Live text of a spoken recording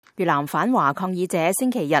越南反華抗議者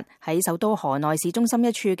星期日喺首都河內市中心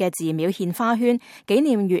一處嘅寺廟獻花圈，紀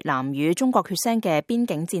念越南與中國血腥嘅邊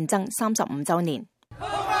境戰爭35週年。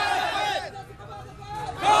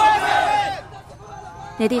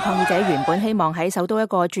呢啲抗議者原本希望喺首都一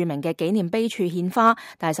個著名嘅紀念碑處獻花，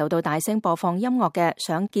但係受到大聲播放音樂嘅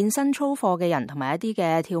上健身操課嘅人同埋一啲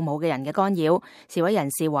嘅跳舞嘅人嘅干擾。示威人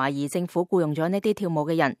士懷疑政府僱用咗呢啲跳舞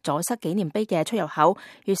嘅人阻塞紀念碑嘅出入口，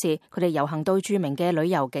於是佢哋遊行到著名嘅旅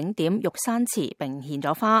遊景點玉山祠並獻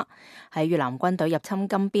咗花。喺越南軍隊入侵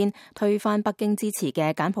金邊，推翻北京支持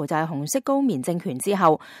嘅柬埔寨紅色高棉政權之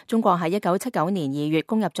後，中國喺1979年2月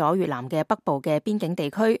攻入咗越南嘅北部嘅邊境地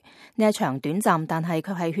區。呢一場短暫但係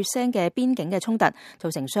卻係血腥嘅邊境嘅衝突，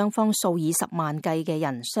造成雙方數以10萬計嘅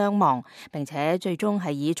人傷亡，並且最終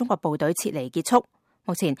係以中國部隊撤離結束。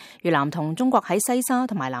目前越南同中國喺西沙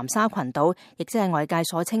同埋南沙群島，亦即係外界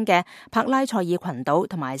所稱嘅柏拉塞爾群島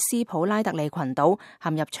同埋斯普拉特利群島，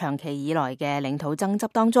陷入長期以來嘅領土爭執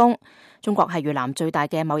當中。中國係越南最大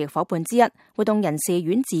嘅貿易夥伴之一。活動人士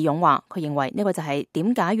阮志勇話，佢認為呢個就係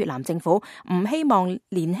點解越南政府唔希望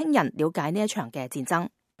年輕人了解呢一場嘅戰爭。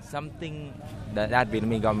Something that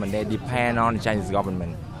Vietnamese government they depend on the Chinese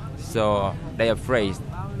government, so they afraid.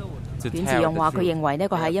 阮志勇話，佢認為呢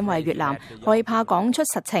個係因為越南害怕講出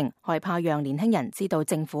實情，害怕讓年輕人知道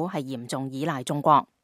政府係嚴重依賴中國。